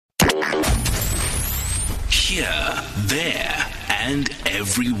Here, there, and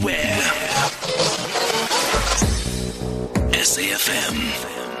everywhere. SAFM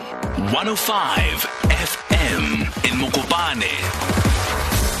 105 FM in Mokopane.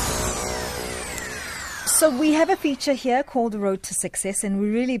 So we have a feature here called The Road to Success, and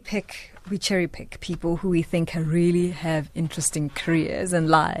we cherry pick people who we think really have interesting careers and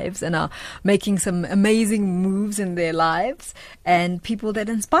lives and are making some amazing moves in their lives, and people that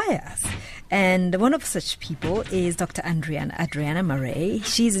inspire us. And one of such people is Dr. Adraina Marais.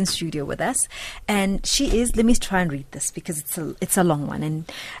 She's in studio with us, and she is, let me try and read this because it's a long one,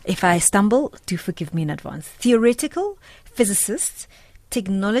 and if I stumble, do forgive me in advance. Theoretical physicist,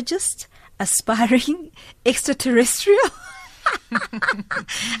 technologist, aspiring extraterrestrial.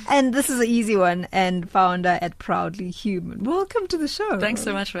 And this is an easy one, and founder at Proudly Human. Welcome to the show. Thanks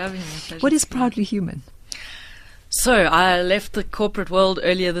so much for having me. What is Proudly Human? So I left the corporate world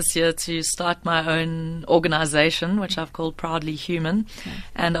earlier this year to start my own organization, which I've called Proudly Human. Okay.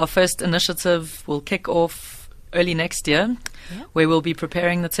 And our first initiative will kick off early next year, where we'll be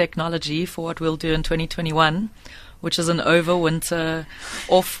preparing the technology for what we'll do in 2021, which is an overwinter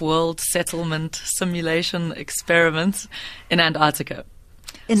off-world settlement simulation experiment in Antarctica.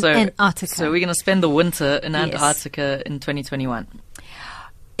 Antarctica. So we're going to spend the winter in Antarctica in 2021.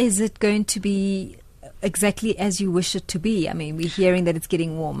 Is it going to be exactly as you wish it to be? I mean, we're hearing that it's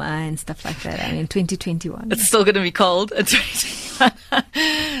getting warmer and stuff like that. I mean, 2021. It's still going to be cold in 2021.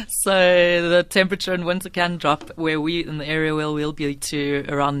 So the temperature in winter can drop where we, in the area where we'll be, to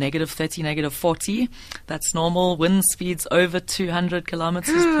around -30, -40. That's normal. Wind speeds over 200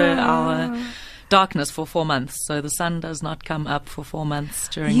 kilometers per hour. Darkness for 4 months. So the sun does not come up for 4 months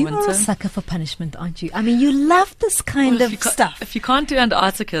during winter. You're a sucker for punishment, aren't you? I mean, you love this kind of stuff. If you can't do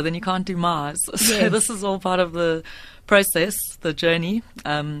Antarctica, then you can't do Mars. So this is all part of the process, the journey,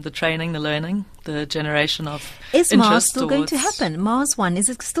 the training, the learning, the generation of interest. Is Mars still going to happen? Mars 1, is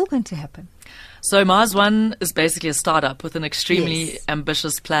it still going to happen? So Mars 1 is basically a startup with an extremely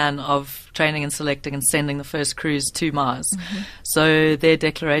ambitious plan of training and selecting and sending the first crews to Mars. Mm-hmm. So their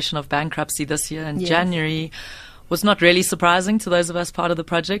declaration of bankruptcy this year in January was not really surprising to those of us part of the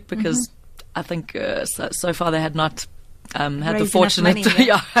project, because I think so far they had not had the fortunate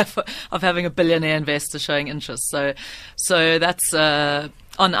of having a billionaire investor showing interest. So that's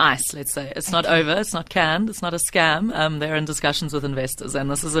on ice, let's say. It's not over, it's not canned, it's not a scam. They're in discussions with investors, and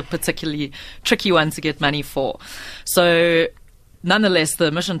this is a particularly tricky one to get money for. So nonetheless,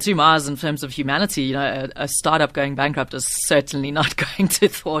 the mission to Mars in terms of humanity, a startup going bankrupt is certainly not going to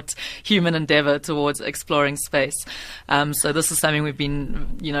thwart human endeavor towards exploring space. So this is something we've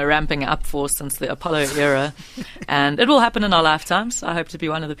been, ramping up for since the Apollo era. And it will happen in our lifetimes. I hope to be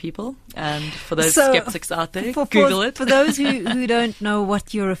one of the people. And for those skeptics out there, Google it. For those who don't know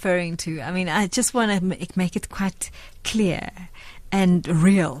what you're referring to, I mean, I just want to make it quite clear and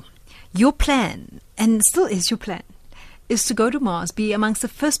real. Your plan, and still is your plan, is to go to Mars, be amongst the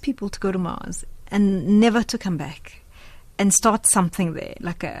first people to go to Mars and never to come back, and start something there,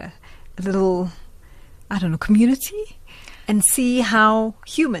 like a little, community, and see how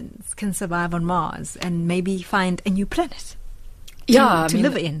humans can survive on Mars and maybe find a new planet to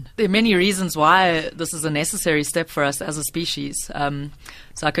live in. There are many reasons why this is a necessary step for us as a species.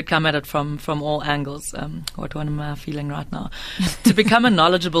 So I could come at it from all angles. What one am I feeling right now? To become a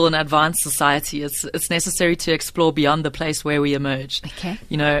knowledgeable and advanced society, it's necessary to explore beyond the place where we emerged. Okay.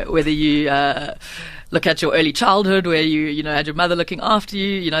 Whether you look at your early childhood where you had your mother looking after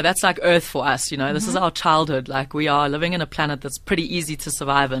you, that's like Earth for us, This is our childhood. Like, we are living in a planet that's pretty easy to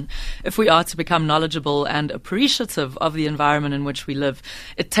survive in. If we are to become knowledgeable and appreciative of the environment in which we live,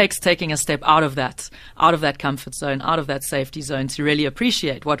 it takes taking a step out of that comfort zone, out of that safety zone, to really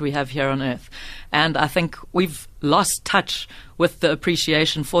appreciate what we have here on Earth. And I think we've lost touch with the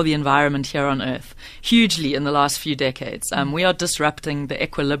appreciation for the environment here on Earth hugely in the last few decades. We are disrupting the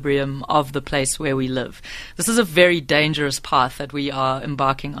equilibrium of the place where we live. This is a very dangerous path that we are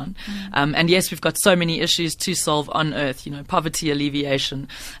embarking on. And yes, we've got so many issues to solve on Earth, poverty alleviation,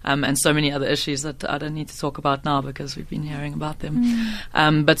 and so many other issues that I don't need to talk about now because we've been hearing about them.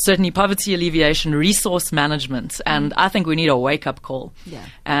 But certainly poverty alleviation, resource management, and I think we need a wake-up call. Yeah.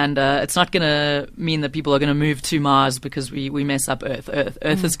 And it's not going to mean that people are going to move to Mars because we mess up Earth.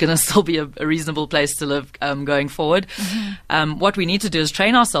 Earth is going to still be a reasonable place to live going forward. What we need to do is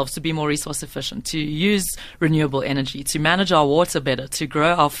train ourselves to be more resource efficient, to use renewable energy, to manage our water better, to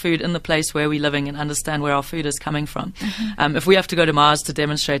grow our food in the place where we're living and understand where our food is coming from. If we have to go to Mars to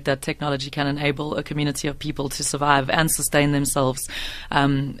demonstrate that technology can enable a community of people to survive and sustain themselves,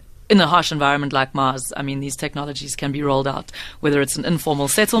 in a harsh environment like Mars, I mean, these technologies can be rolled out, whether it's an informal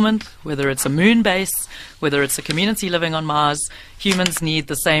settlement, whether it's a moon base, whether it's a community living on Mars. Humans need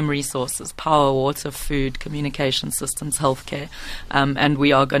the same resources: power, water, food, communication systems, healthcare. And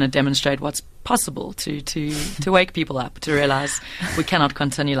we are going to demonstrate what's possible to wake people up, to realize we cannot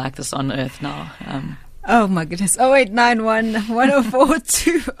continue like this on Earth now. Oh my goodness. 0891 104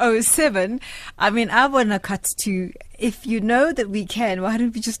 207. I mean, I want to cut to, if you know that we can, why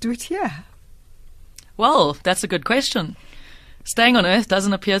don't we just do it here? Well, that's a good question. Staying on Earth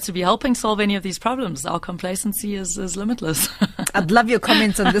doesn't appear to be helping solve any of these problems. Our complacency is limitless. I'd love your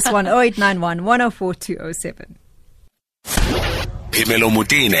comments on this one. 0891 104 207. Phemelo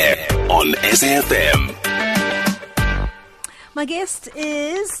Motene on SAFM. My guest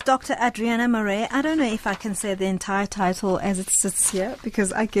is Dr. Adraina Marais. I don't know if I can say the entire title as it sits here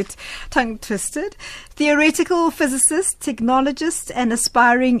because I get tongue twisted. Theoretical physicist, technologist, and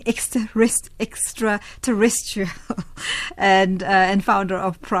aspiring extraterrestrial, and founder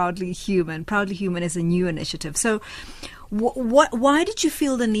of Proudly Human. Proudly Human is a new initiative. So, why did you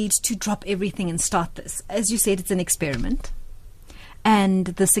feel the need to drop everything and start this? As you said, it's an experiment. And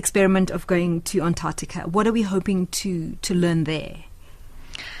this experiment of going to Antarctica, what are we hoping to learn there?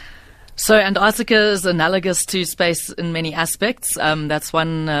 So Antarctica is analogous to space in many aspects. That's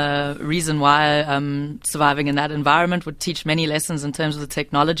one reason why surviving in that environment would teach many lessons in terms of the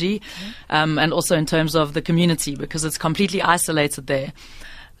technology, and also in terms of the community, because it's completely isolated there.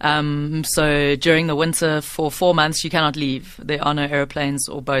 So during the winter for 4 months, you cannot leave. There are no airplanes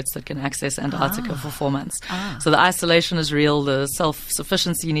or boats that can access Antarctica for 4 months. So the isolation is real. The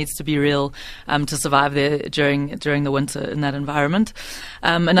self-sufficiency needs to be real to survive there during the winter in that environment.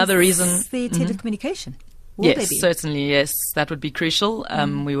 Another reason... the telecommunication. Yes, certainly, yes. That would be crucial.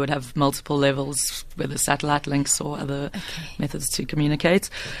 We would have multiple levels, whether satellite links or other methods to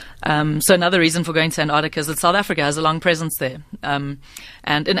communicate. So another reason for going to Antarctica is that South Africa has a long presence there.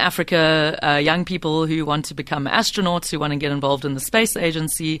 And in Africa, young people who want to become astronauts, who want to get involved in the space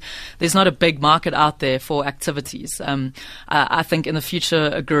agency, there's not a big market out there for activities. I think in the future,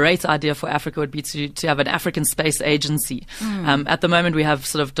 a great idea for Africa would be to have an African space agency. At the moment, we have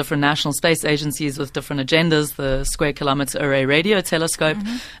sort of different national space agencies with different agendas. The Square Kilometre Array Radio Telescope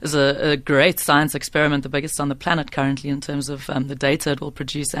is a great science experiment, the biggest on the planet currently in terms of the data it will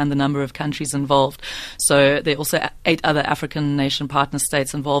produce and the number of countries involved. So there are also 8 other African nation partner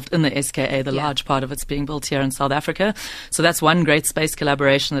states involved in the SKA, the large part of it's being built here in South Africa. So that's one great space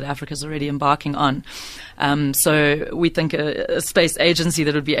collaboration that Africa is already embarking on. So we think a space agency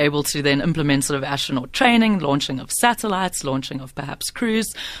that would be able to then implement sort of astronaut training, launching of satellites, launching of perhaps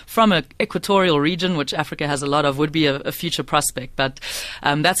crews from an equatorial region, which Africa has a lot of, would be a future prospect. But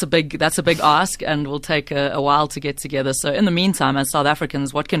that's a big ask and will take a while to get together. So in the meantime, as South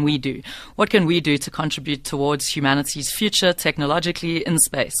Africans, what can we do? What can we do to contribute towards humanity's future technologically in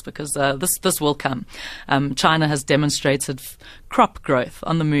space? Because this will come. China has demonstrated crop growth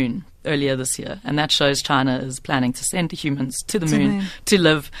on the moon earlier this year, and that shows China is planning to send humans to the moon to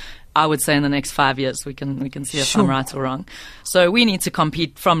live. I would say in the next 5 years, we can see if I'm right or wrong. So we need to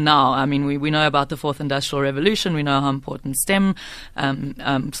compete from now. I mean, we know about the fourth industrial revolution. We know how important STEM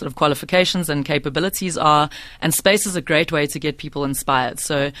sort of qualifications and capabilities are. And space is a great way to get people inspired.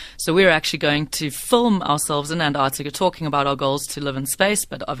 So we're actually going to film ourselves in Antarctica talking about our goals to live in space,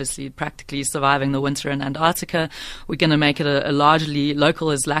 but obviously practically surviving the winter in Antarctica. We're going to make it a largely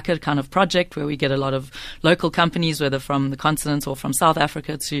local as lacquer kind of project where we get a lot of local companies, whether from the continent or from South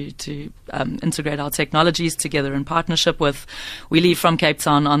Africa, to integrate our technologies together in partnership with. We leave from Cape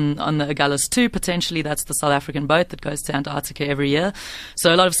Town on the Agulhas 2, potentially. That's the South African boat that goes to Antarctica every year.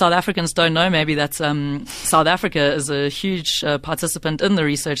 So a lot of South Africans don't know maybe that South Africa is a huge participant in the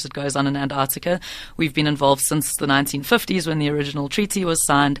research that goes on in Antarctica. We've been involved since the 1950s when the original treaty was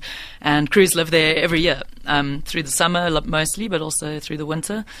signed, and crews live there every year, through the summer mostly, but also through the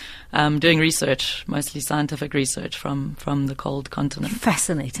winter, doing research, mostly scientific research from the cold continent.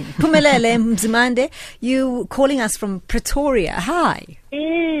 Fascinating. Pumelele Mzimande, you calling us from Pretoria. Hi.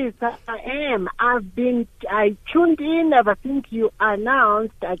 Yes, I am. I tuned in ever since you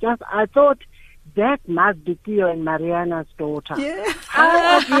announced. I thought that must be Theo and Mariana's daughter. Yeah.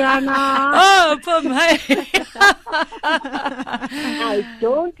 Hi, Adriana. Oh, Pum, hey. I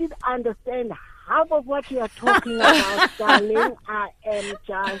don't understand half of what you are talking about, darling. I am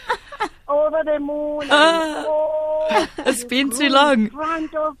just... over the moon. It's been too long. In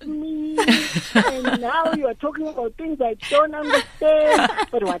front of me, and now you are talking about things I don't understand.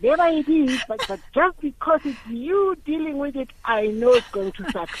 But whatever it is, but just because it's you dealing with it, I know it's going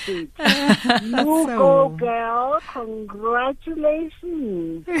to succeed. You go, girl.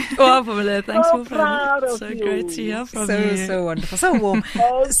 Congratulations. Oh, Pamela, thanks So for proud of so you. great to hear from you. So wonderful, so warm.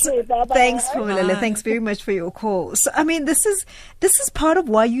 Okay, bye-bye. Thanks, Pamela. Thanks very much for your call. So, I mean, this is part of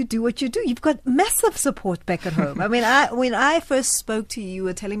why you do what you do. You've got massive support back at home. I mean, when I first spoke to you, you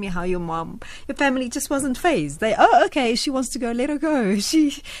were telling me how your family just wasn't fazed. Okay, she wants to go, let her go.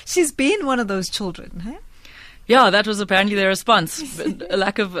 She's been one of those children, huh? Yeah, that was apparently their response. A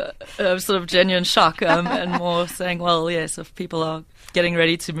lack of sort of genuine shock, and more saying, well, yes, if people are getting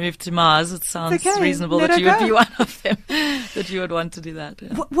ready to move to Mars, it sounds reasonable that you would be one of them, that you would want to do that.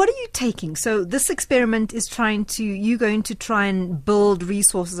 Yeah. What are you taking? So this experiment is you're going to try and build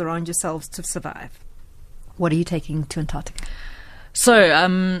resources around yourselves to survive. What are you taking to Antarctica?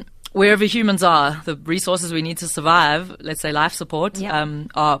 So, wherever humans are, the resources we need to survive, let's say life support,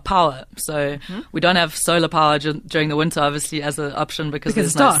 are power. So we don't have solar power during the winter, obviously, as an option because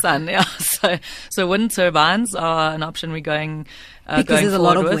there's no sun. Yeah. So wind turbines are an option we're going there's a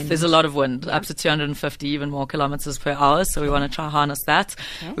lot of wind. There's a lot of wind, up to 250, even more kilometers per hour. So we want to try harness that.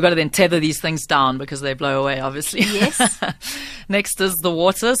 Okay. We've got to then tether these things down because they blow away, obviously. Yes. Next is the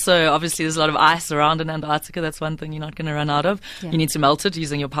water. So obviously there's a lot of ice around in Antarctica. That's one thing you're not going to run out of. Yeah. You need to melt it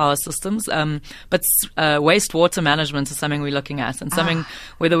using your power systems. But wastewater management is something we're looking at, and something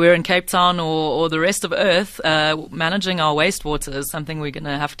whether we're in Cape Town or the rest of Earth, managing our wastewater is something we're going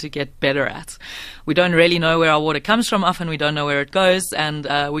to have to get better at. We don't really know where our water comes from. Often we don't know where it goes, and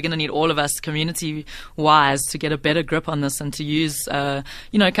we're going to need all of us community-wise to get a better grip on this and to use,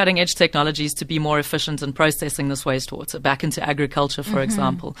 cutting-edge technologies to be more efficient in processing this wastewater back into agriculture, for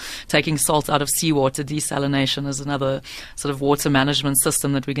example. Taking salt out of seawater, desalination is another sort of water management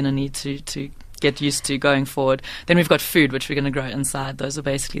system that we're going to need to get used to going forward. Then we've got food, which we're going to grow inside. Those are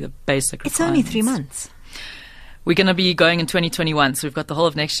basically the basic requirements. It's only 3 months. We're going to be going in 2021, so we've got the whole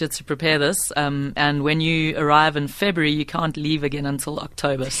of next year to prepare this. And when you arrive in February, you can't leave again until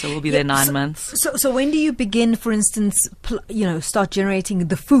October, so we'll be there 9 months. So when do you begin, for instance, start generating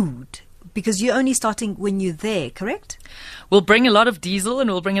the food? Because you're only starting when you're there, correct? We'll bring a lot of diesel and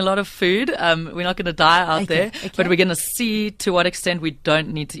we'll bring a lot of food. We're not going to die out there, but we're going to see to what extent we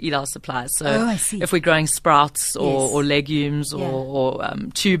don't need to eat our supplies. So if we're growing sprouts or legumes or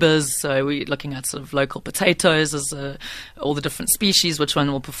tubers, so we're looking at sort of local potatoes as all the different species, which one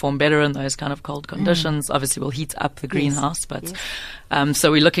will perform better in those kind of cold conditions. Obviously, we'll heat up the greenhouse, but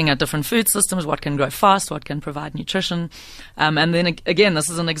so we're looking at different food systems, what can grow fast, what can provide nutrition. And then again, this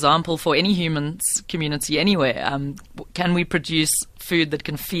is an example for any humans community anywhere. Can we produce food that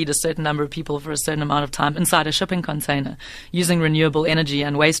can feed a certain number of people for a certain amount of time inside a shipping container using renewable energy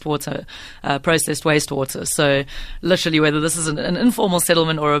and wastewater, processed wastewater? So literally, whether this is an informal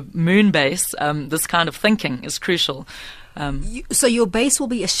settlement or a moon base, this kind of thinking is crucial. So your base will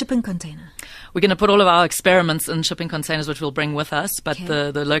be a shipping container? We're going to put all of our experiments in shipping containers, which we'll bring with us. But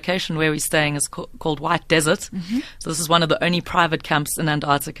the location where we're staying is called White Desert. So this is one of the only private camps in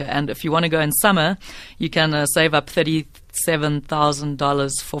Antarctica. And if you want to go in summer, you can save up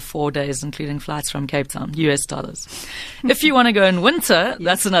 $37,000 for 4 days, including flights from Cape Town, US dollars. If you want to go in winter,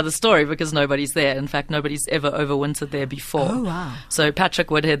 that's another story because nobody's there. In fact, nobody's ever overwintered there before. Oh, wow. So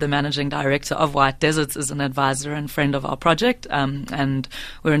Patrick Woodhead, the managing director of White Deserts, is an advisor and friend of our project. And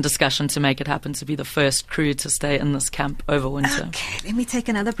we're in discussion to make it happen to be the first crew to stay in this camp over winter. Okay, let me take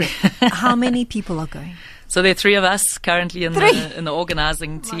another breath. How many people are going? So there are 3 of us currently in the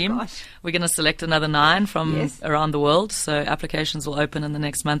organizing team. We're going to select another 9 from around the world. So applications will open in the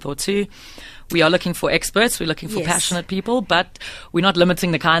next month or 2. We are looking for experts. We're looking for passionate people, but we're not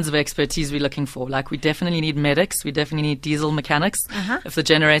limiting the kinds of expertise we're looking for. Like we definitely need medics. We definitely need diesel mechanics. If the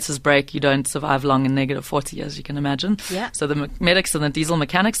generators break, you don't survive long in -40, as you can imagine. So the medics and the diesel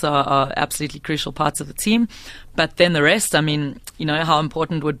mechanics are absolutely crucial parts of the team. But then the rest, I mean, how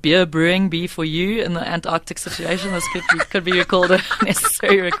important would beer brewing be for you in the Antarctic situation? This could be called a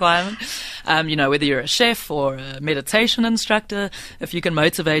necessary requirement. Whether you're a chef or a meditation instructor, if you can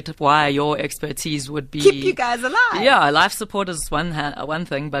motivate why your expertise would be keep you guys alive. Yeah, life support is one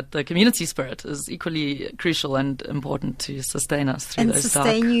thing, but the community spirit is equally crucial and important to sustain us through those dark.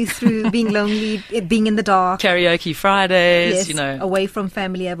 And sustain you through being lonely, being in the dark. Karaoke Fridays, away from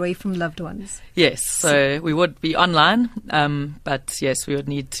family, away from loved ones. Yes, so we would be online, but yes, we would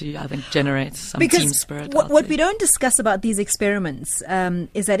need to, I think, generate some team spirit. What we don't discuss about these experiments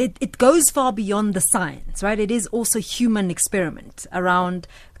is that it goes far beyond the science, right? It is also human experiment around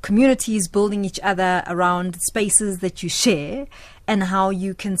communities building each other around spaces that you share, and how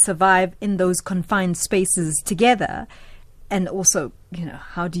you can survive in those confined spaces together. And also,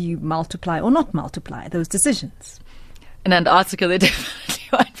 how do you multiply or not multiply those decisions? In Antarctica, they definitely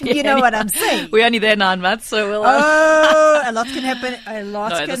won't be. You know what I'm saying? We're only there 9 months, so we'll. A lot can happen. A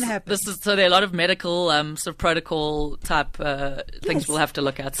lot can happen. So there are a lot of medical sort of protocol type things we'll have to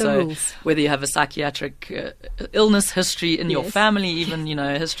look at. So rules. whether you have a psychiatric illness history in your family, even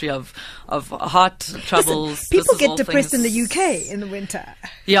a history of heart troubles. People get depressed in the UK in the winter.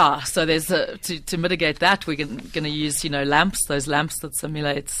 Yeah, so there's to mitigate that, we're going to use lamps, those lamps that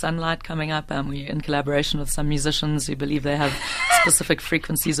simulate sunlight coming up, and we're in collaboration with some musicians who believe they have specific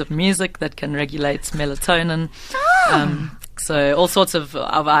frequencies of music that can regulate melatonin. So all sorts of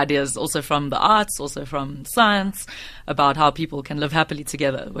ideas, also from the arts, also from science, about how people can live happily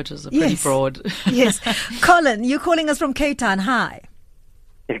together, which is a pretty broad. Yes. Colin, you're calling us from Cape Town. Hi.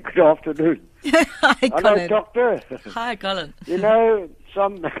 Good afternoon. Hi, Colin. Hello, Doctor. Hi, Colin.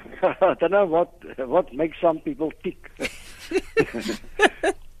 Some I don't know what makes some people tick.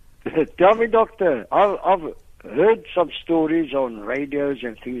 Tell me, Doctor, I've heard some stories on radios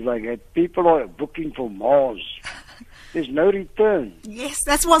and things like that. People are booking for Mars. There's no return. Yes,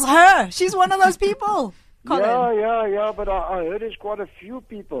 that was her. She's one of those people, Colin. Yeah, but I heard there's quite a few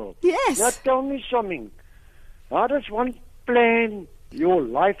people. Yes. Now tell me something. How does one plan your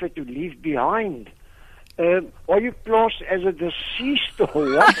life that you leave behind? Are you classed as a deceased or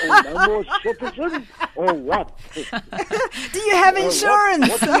what? Or no more citizen or what? Do you have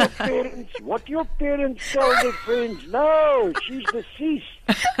insurance? What do your parents tell their friends? No, she's deceased.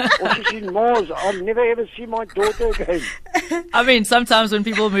 Or she's in Mars. I'll never ever see my daughter again. I mean, sometimes when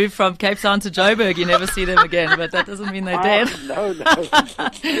people move from Cape Town to Joburg, you never see them again, but that doesn't mean they're dead. No.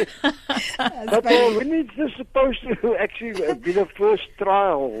 But when is this supposed to actually be the first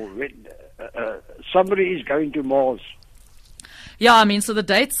trial when somebody is going to Mars? Yeah, I mean, so the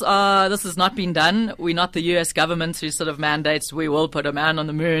dates are, this has not been done. We're not the US government who sort of mandates we will put a man on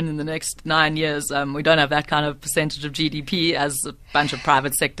the moon in the next 9 years. We don't have that kind of percentage of GDP as a bunch of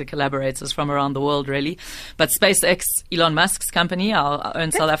private sector collaborators from around the world, really. But SpaceX, Elon Musk's company, our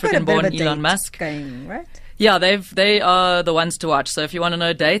own South African-born Elon Musk. Going, right? Yeah, they are the ones to watch. So if you want to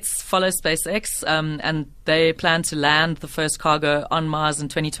know dates, follow SpaceX, and they plan to land the first cargo on Mars in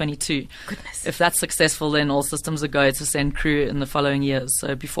 2022. Goodness. If that's successful, then all systems are go to send crew in the following years.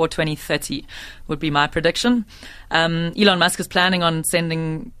 So before 2030 would be my prediction. Elon Musk is planning on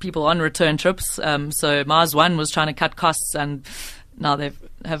sending people on return trips. So Mars One was trying to cut costs, and now they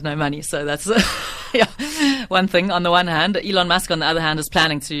have no money. So that's one thing on the one hand. Elon Musk, on the other hand, is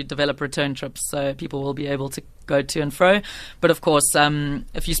planning to develop return trips, so people will be able to go to and fro. But of course,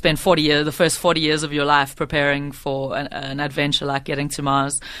 if you spend the first 40 years of your life preparing for an adventure like getting to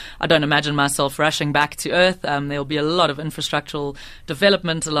Mars, I don't imagine myself rushing back to Earth. There'll be a lot of infrastructural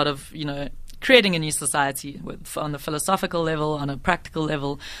development, a lot of, creating a new society on the philosophical level, on a practical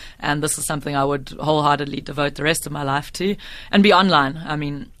level, and this is something I would wholeheartedly devote the rest of my life to, and be online. I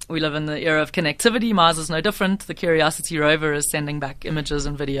mean, we live in the era of connectivity. Mars is no different. The Curiosity rover is sending back images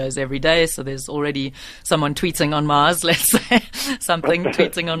and videos every day, so there's already someone tweeting on Mars, let's say, something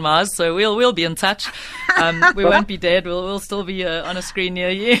tweeting on Mars, so we'll be in touch. We won't be dead. We'll still be on a screen near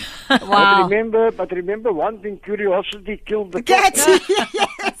you. Wow. But remember one thing, curiosity killed the cat. cat.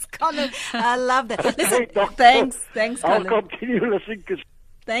 Yes, Colin. I love that. Listen, Hey, Doctor, thanks, I'll Colin. continue listening.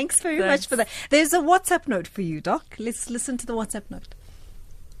 Thanks very much for that. There's a WhatsApp note for you, Doc. Let's listen to the WhatsApp note.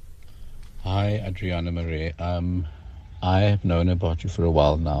 Hi, Adriana Marais. I have known about you for a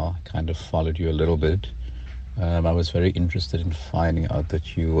while now. I kind of followed you a little bit. I was very interested in finding out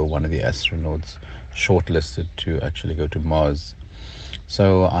that you were one of the astronauts shortlisted to actually go to Mars.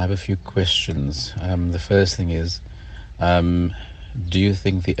 So I have a few questions. The first thing is, do you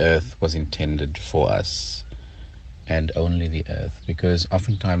think the Earth was intended for us and only the Earth? Because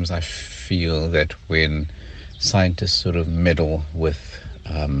oftentimes I feel that when scientists sort of meddle with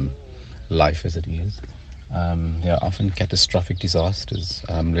life as it is, there are often catastrophic disasters.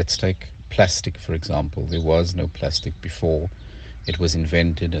 Let's take plastic, for example. There was no plastic before it was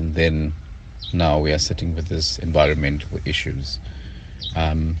invented, and then now we are sitting with this environmental issues.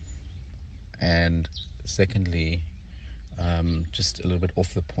 And secondly, just a little bit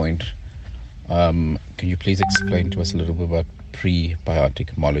off the point, can you please explain to us a little bit about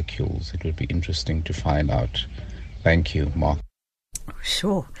prebiotic molecules? It would be interesting to find out. Thank you, Mark.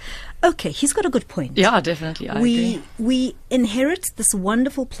 Sure. Okay, he's got a good point. Yeah, definitely. I agree. We inherit this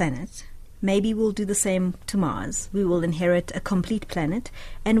wonderful planet. Maybe we'll do the same to Mars. We will inherit a complete planet,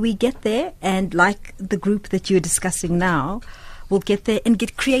 and we get there, and like the group that you're discussing now, will get there and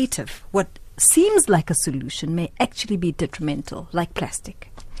get creative. What seems like a solution may actually be detrimental, like plastic.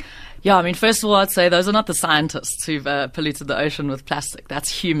 Yeah, I mean, first of all, I'd say those are not the scientists who've polluted the ocean with plastic. That's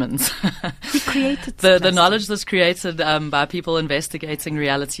humans. Who created the knowledge that's created by people investigating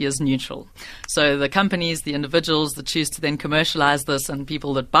reality is neutral. So the companies, the individuals that choose to then commercialize this and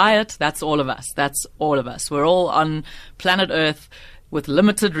people that buy it, that's all of us. That's all of us. We're all on planet Earth with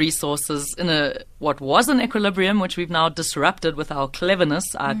limited resources in what was an equilibrium, which we've now disrupted with our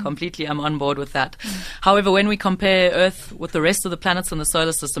cleverness. I completely am on board with that. However, when we compare Earth with the rest of the planets in the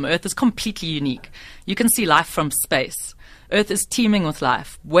solar system, Earth is completely unique. You can see life from space. Earth is teeming with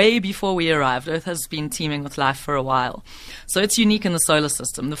life. Way before we arrived, Earth has been teeming with life for a while. So it's unique in the solar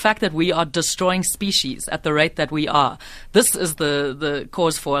system. The fact that we are destroying species at the rate that we are, this is the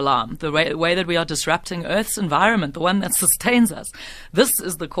cause for alarm. The way that we are disrupting Earth's environment, the one that sustains us, this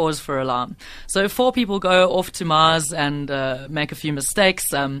is the cause for alarm. So if 4 people go off to Mars and make a few mistakes,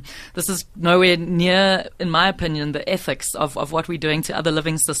 this is nowhere near, in my opinion, the ethics of what we're doing to other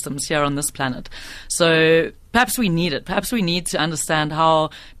living systems here on this planet. So perhaps we need it. Perhaps we need to understand how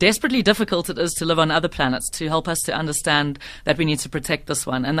desperately difficult it is to live on other planets to help us to understand that we need to protect this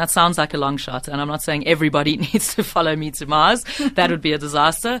one. And that sounds like a long shot. And I'm not saying everybody needs to follow me to Mars. That would be a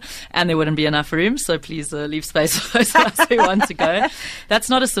disaster. And there wouldn't be enough room. So please leave space for those of us who want to go. That's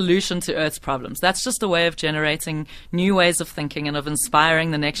not a solution to Earth's problems. That's just a way of generating new ways of thinking and of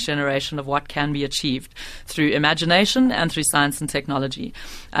inspiring the next generation of what can be achieved through imagination and through science and technology.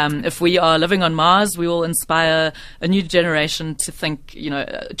 If we are living on Mars, we will inspire a new generation to think,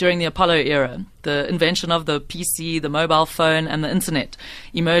 during the Apollo era, the invention of the PC, the mobile phone, and the internet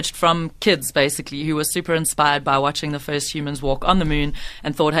emerged from kids, basically, who were super inspired by watching the first humans walk on the moon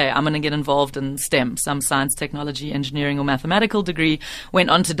and thought, hey, I'm going to get involved in STEM, some science, technology, engineering, or mathematical degree,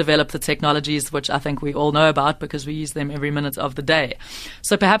 went on to develop the technologies, which I think we all know about because we use them every minute of the day.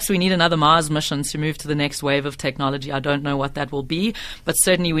 So perhaps we need another Mars mission to move to the next wave of technology. I don't know what that will be, but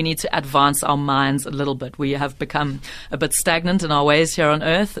certainly we need to advance our minds a little bit. We have become a bit stagnant in our ways here on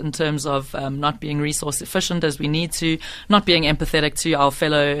Earth in terms of not being resource efficient as we need to, not being empathetic to our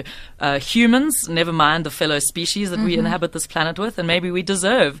fellow humans, never mind the fellow species that we inhabit this planet with, and maybe we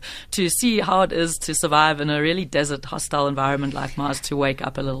deserve to see how it is to survive in a really desert, hostile environment like Mars, to wake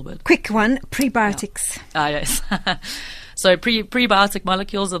up a little bit. Quick one, prebiotics. Yeah. Yes. So prebiotic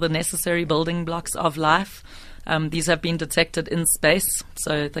molecules are the necessary building blocks of life. These have been detected in space,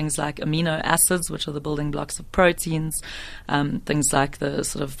 so things like amino acids, which are the building blocks of proteins, things like the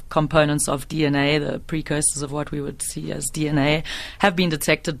sort of components of DNA, the precursors of what we would see as DNA, have been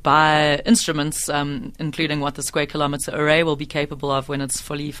detected by instruments, including what the Square Kilometre Array will be capable of when it's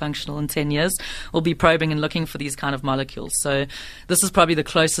fully functional in 10 years. We'll be probing and looking for these kind of molecules. So this is probably the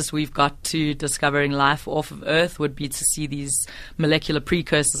closest we've got to discovering life off of Earth, would be to see these molecular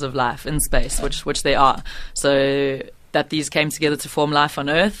precursors of life in space, which they are. So that these came together to form life on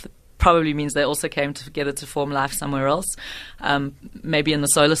Earth probably means they also came together to form life somewhere else, maybe in the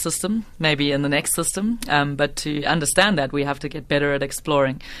solar system, maybe in the next system. But to understand that, we have to get better at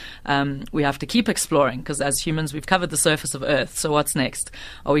exploring. We have to keep exploring, because as humans, we've covered the surface of Earth. So what's next?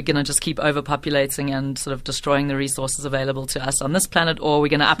 Are we going to just keep overpopulating and sort of destroying the resources available to us on this planet, or are we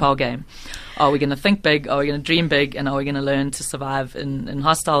going to up our game? Are we going to think big? Are we going to dream big? And are we going to learn to survive in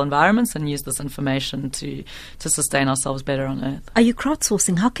hostile environments and use this information to sustain ourselves better on Earth? Are you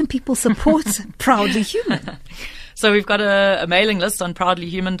crowdsourcing? How can people support Proudly Human? So we've got a mailing list on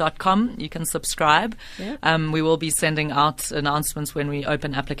proudlyhuman.com. You can subscribe. Yeah. We will be sending out announcements when we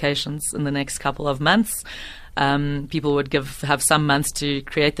open applications in the next couple of months. People would have some months to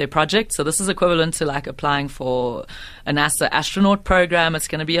create their project. So this is equivalent to like applying for a NASA astronaut program. It's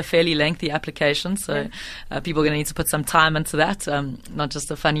going to be a fairly lengthy application. So people are going to need to put some time into that. Not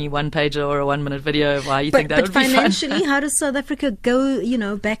just a funny one-pager or a 1-minute video of why you think that would be fun. But financially, how does South Africa go,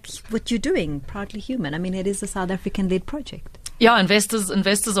 back what you're doing, Proudly Human? I mean, it is a South African-led project. Yeah,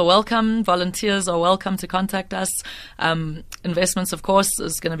 investors are welcome. Volunteers are welcome to contact us. Investments, of course,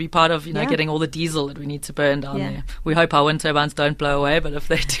 is going to be part of getting all the diesel that we need to burn down there. We hope our wind turbines don't blow away, but if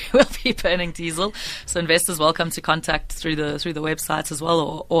they do, we'll be burning diesel. So investors welcome to contact through the websites as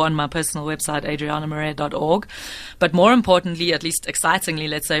well, or on my personal website, adrianamarais.org. But more importantly, at least excitingly,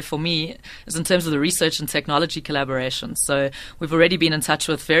 let's say for me, is in terms of the research and technology collaboration. So we've already been in touch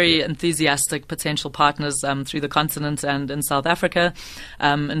with very enthusiastic potential partners through the continent and in South Africa,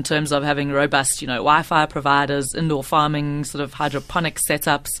 in terms of having robust, Wi-Fi providers, indoor farming, sort of hydroponic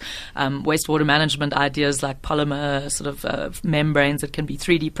setups, wastewater management ideas like polymer sort of membranes that can be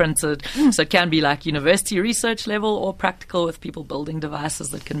 3D printed. So it can be like university research level or practical with people building devices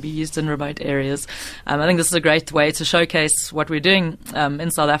that can be used in remote areas. I think this is a great way to showcase what we're doing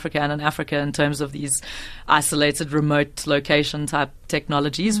in South Africa and in Africa in terms of these isolated remote location type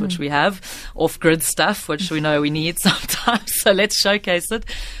technologies, which we have, off-grid stuff, which we know we need sometimes. So let's showcase it.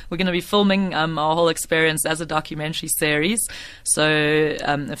 We're going to be filming our whole experience as a documentary series. So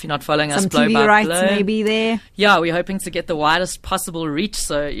if you're not following us, some TV rights maybe there. Yeah, we're hoping to get the widest possible reach.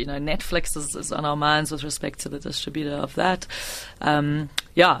 So, Netflix is on our minds with respect to the distributor of that.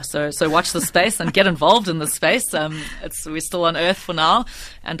 So watch the space and get involved in the space. We're still on Earth for now.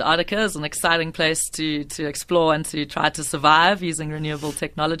 Antarctica is an exciting place to explore and to try to survive using renewable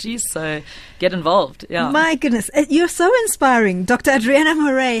technologies. So get involved. Yeah. My goodness, you're so inspiring. Dr. Adriana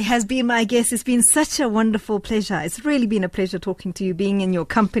Marais has been my guest. It's been such a wonderful pleasure. It's really been a pleasure talking to you, being in your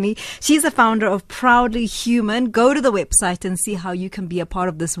company. She's the founder of Proudly Human. Go to the website and see how you can be a part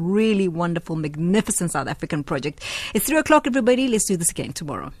of this really wonderful, magnificent South African project. It's 3:00, everybody. Let's do this again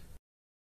tomorrow.